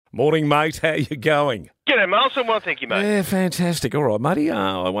Morning, mate. How you going? G'day, Marlon. Well, thank you, mate. Yeah, fantastic. All right, matey.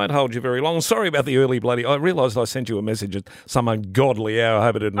 I won't hold you very long. Sorry about the early bloody... I realised I sent you a message at some ungodly hour. I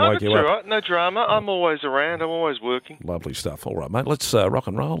hope it didn't wake That's you all up. right. No drama. I'm always around. I'm always working. Lovely stuff. All right, mate. Let's rock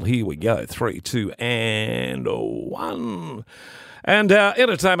and roll. Here we go. 3, 2, and 1. And our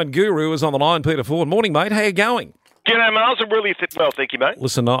entertainment guru is on the line, Peter Ford. Morning, mate. How you going? G'day, Marlon. Really well, thank you, mate.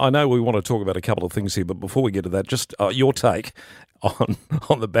 Listen, I know we want to talk about a couple of things here, but before we get to that, just your take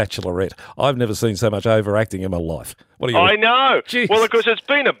on The Bachelorette. I've never seen so much overacting in my life. What do you I know. Jeez. Well, of course, it's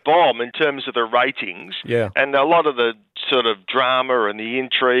been a bomb in terms of the ratings. Yeah. And a lot of the sort of drama and the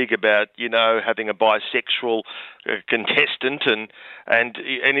intrigue about, having a bisexual contestant, and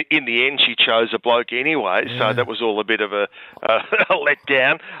in the end she chose a bloke anyway, so that was all a bit of a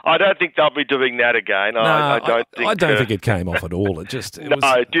letdown. I don't think they'll be doing that again. I don't think it came off at all. It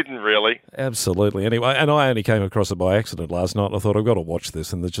didn't really. Absolutely. Anyway, and I only came across it by accident last night, and I thought, I've got to watch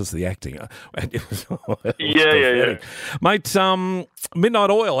this, and there's just the acting. It was yeah. Mate, Midnight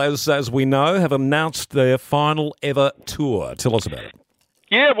Oil, as we know, have announced their final ever tour. Tell us about it.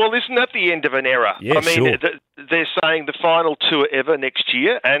 Yeah, well, isn't that the end of an era? Yeah, sure. They're saying the final tour ever next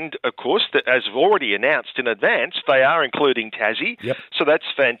year, and of course, as already announced in advance, they are including Tassie. Yep. So that's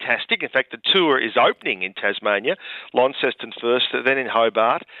fantastic. In fact, the tour is opening in Tasmania, Launceston first, then in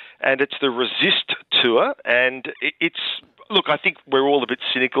Hobart, and it's the Resist tour, and it's... Look, I think we're all a bit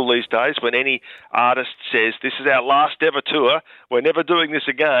cynical these days when any artist says, this is our last ever tour, we're never doing this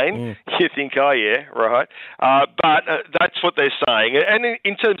again. You think, oh, yeah, right. But that's what they're saying. And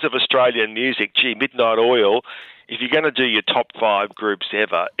in terms of Australian music, Midnight Oil, if you're going to do your top 5 groups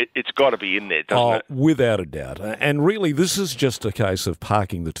ever, it's got to be in there, doesn't it? Without a doubt. And really, this is just a case of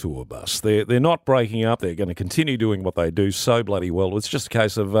parking the tour bus. They're not breaking up. They're going to continue doing what they do so bloody well. It's just a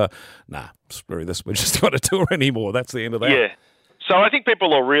case of, screw this. We're just not a tour anymore. That's the end of that. Yeah. So I think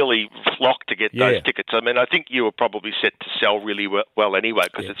people will really flock to get those tickets. I mean, I think you were probably set to sell really well anyway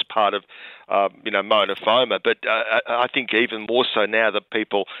because it's part of, Monofoma. But I think even more so now that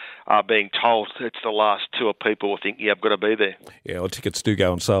people are being told it's the last tour, people will think, yeah, I've got to be there. Yeah, well, tickets do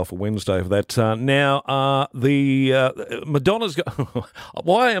go on sale for Wednesday for that. Now, Madonna's got...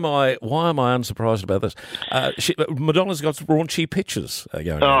 why am I unsurprised about this? Madonna's got raunchy pictures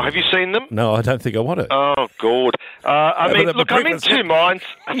going on. Have you seen them? No, I don't think I want to. Oh, God. I'm in two minds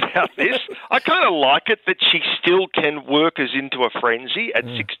about this. I kind of like it that she still can work us into a frenzy at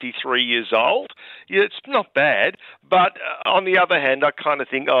 63 years old. Yeah, it's not bad. But on the other hand, I kind of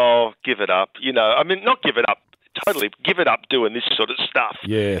think, give it up. Not give it up totally, give it up doing this sort of stuff.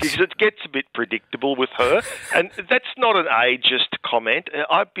 Yes. Because it gets a bit predictable with her. And that's not an ageist comment.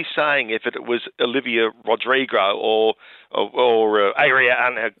 I'd be saying if it was Olivia Rodrigo or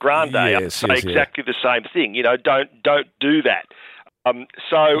Ariana Grande, I'd say exactly the same thing. Don't do that.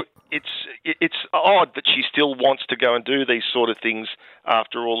 So it's odd that she still wants to go and do these sort of things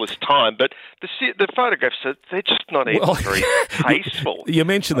after all this time. But the photographs, they're just not even very tasteful. You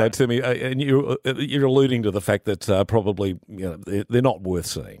mentioned that to me, and you're alluding to the fact that probably they're not worth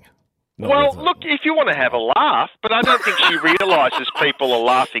seeing. Well, look, if you want to have a laugh, but I don't think she realises people are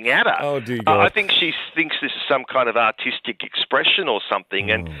laughing at her. Oh, dear God. I think she thinks this is some kind of artistic expression or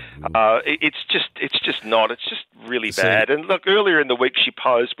something, and it's just not. It's just really bad. And look, earlier in the week she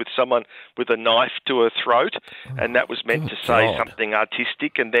posed with someone with a knife to her throat, and that was meant to say something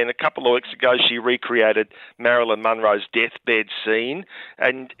artistic. And then a couple of weeks ago she recreated Marilyn Monroe's deathbed scene,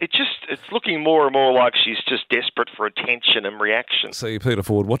 and it's looking more and more like she's just desperate for attention and reaction. See, Peter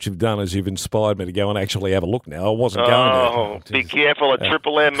Ford, what you've done is you've inspired me to go and actually have a look now. I wasn't going to. Oh, be careful. A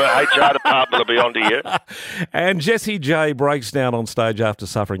Triple M HR department will be onto you. And Jessie J breaks down on stage after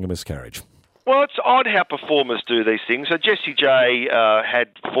suffering a miscarriage. Well, it's odd how performers do these things. So Jessie J had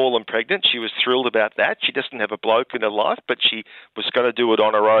fallen pregnant. She was thrilled about that. She doesn't have a bloke in her life, but she was going to do it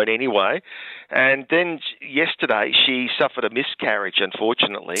on her own anyway. And then yesterday she suffered a miscarriage,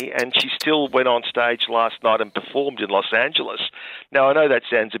 unfortunately, and she still went on stage last night and performed in Los Angeles. Now, I know that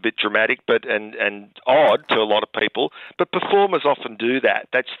sounds a bit dramatic and odd to a lot of people, but performers often do that.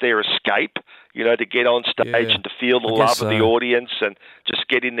 That's their escape, to get on stage and to feel the love of the audience and just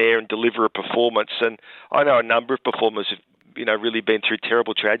get in there and deliver a performance. And I know a number of performers have really been through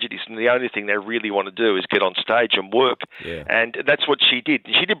terrible tragedies, and the only thing they really want to do is get on stage and work. Yeah. And that's what she did.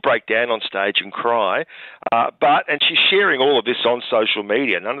 She did break down on stage and cry, and she's sharing all of this on social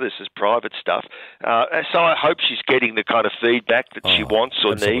media. None of this is private stuff. So I hope she's getting the kind of feedback that she wants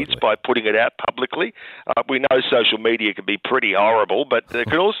or needs by putting it out publicly. We know social media can be pretty horrible, but it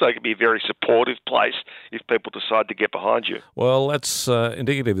can also be a very supportive place if people decide to get behind you. Well, that's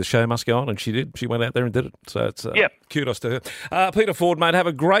indicative. The show must go on, and she did. She went out there and did it. So it's kudos to her. Peter Ford, mate, have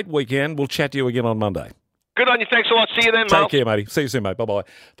a great weekend. We'll chat to you again on Monday. Good on you. Thanks a lot. See you then, Mark. Take care, matey. See you soon, mate. Bye-bye.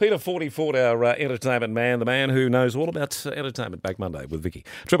 Peter Ford, our entertainment man, the man who knows all about entertainment. Back Monday with Vicky.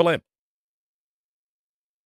 Triple M.